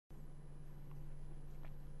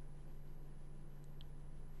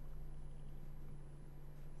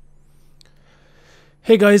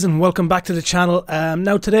Hey guys, and welcome back to the channel.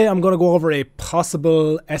 Now today I'm going to go over a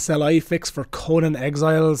possible SLI fix for Conan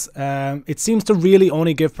Exiles. It seems to really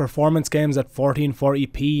only give performance games at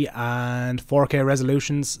 1440p and 4K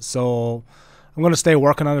resolutions, so I'm going to stay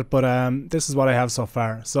working on it, but this is what I have so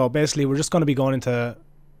far. So basically we're just going to be going into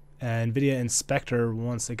NVIDIA Inspector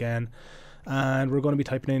once again, and we're going to be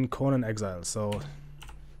typing in Conan Exiles.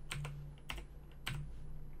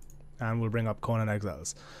 And we'll bring up Conan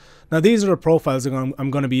Exiles. Now these are the profiles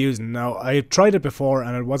I'm going to be using. Now I've tried it before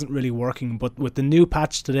and it wasn't really working, but with the new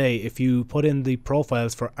patch today, if you put in the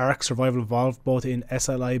profiles for Ark Survival Evolved, both in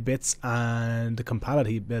SLI bits and the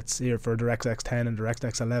compatibility bits here for DirectX 10 and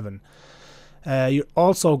DirectX 11, you're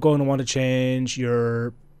also going to want to change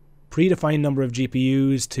your predefined number of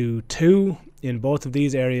GPUs to 2 in both of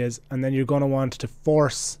these areas, and then you're going to want to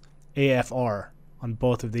force AFR on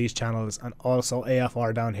both of these channels and also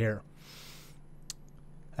AFR down here.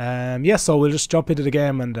 So we'll just jump into the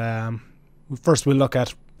game, and first we'll look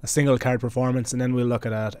at a single card performance, and then we'll look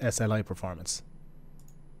at SLI performance.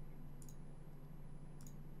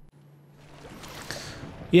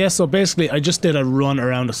 Yeah, so basically I just did a run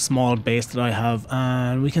around a small base that I have,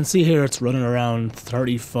 and we can see here it's running around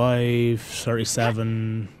 35,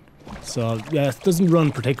 37. So yeah, it doesn't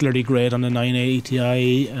run particularly great on the 980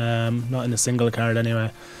 Ti, not in a single card anyway.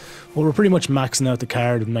 Well, we're pretty much maxing out the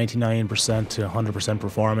card with 99% to 100%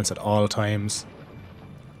 performance at all times.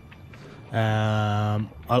 I'll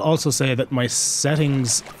also say that my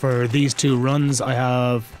settings for these two runs, I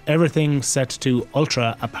have everything set to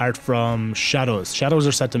ultra apart from shadows. Shadows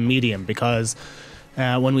are set to medium because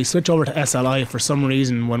when we switch over to SLI, for some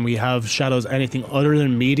reason, when we have shadows anything other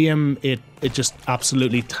than medium, it just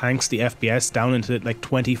absolutely tanks the FPS down into like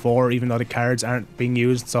 24, even though the cards aren't being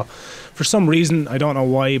used. So for some reason, I don't know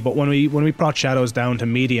why, but when we brought shadows down to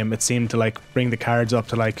medium, it seemed to like bring the cards up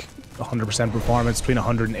to like 100% performance, between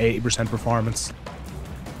 100 and 80% performance.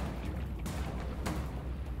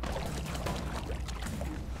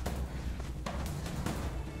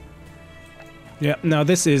 Yeah, now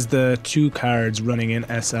this is the two cards running in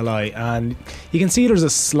SLI, and you can see there's a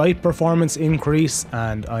slight performance increase,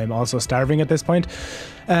 and I'm also starving at this point.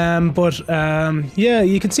 Yeah,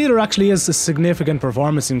 you can see there actually is a significant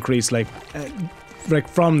performance increase, like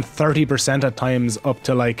from 30% at times up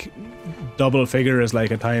to like double figures,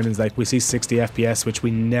 like at times like we see 60 FPS, which we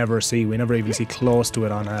never see. We never even see close to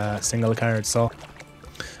it on a single card. So.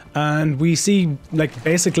 And we see like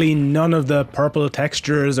basically none of the purple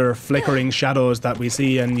textures or flickering shadows that we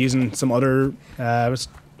see and using some other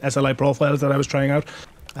SLI profiles that I was trying out.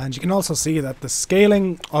 And you can also see that the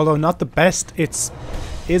scaling, although not the best,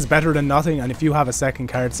 is better than nothing. And if you have a second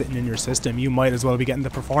card sitting in your system, you might as well be getting the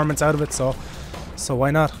performance out of it. So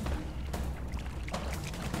why not?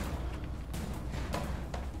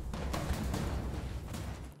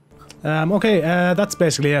 That's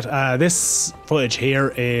basically it. This footage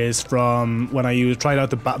here is from when I tried out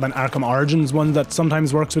the Batman Arkham Origins one that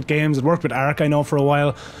sometimes works with games. It worked with Ark, I know, for a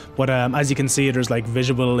while, but as you can see, there's like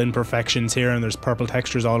visual imperfections here, and there's purple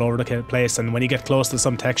textures all over the place, and when you get close to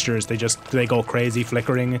some textures, they go crazy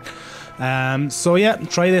flickering. So yeah,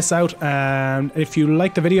 try this out. If you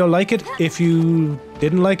liked the video, like it. If you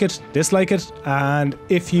didn't like it, dislike it, and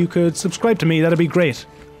if you could subscribe to me, that'd be great.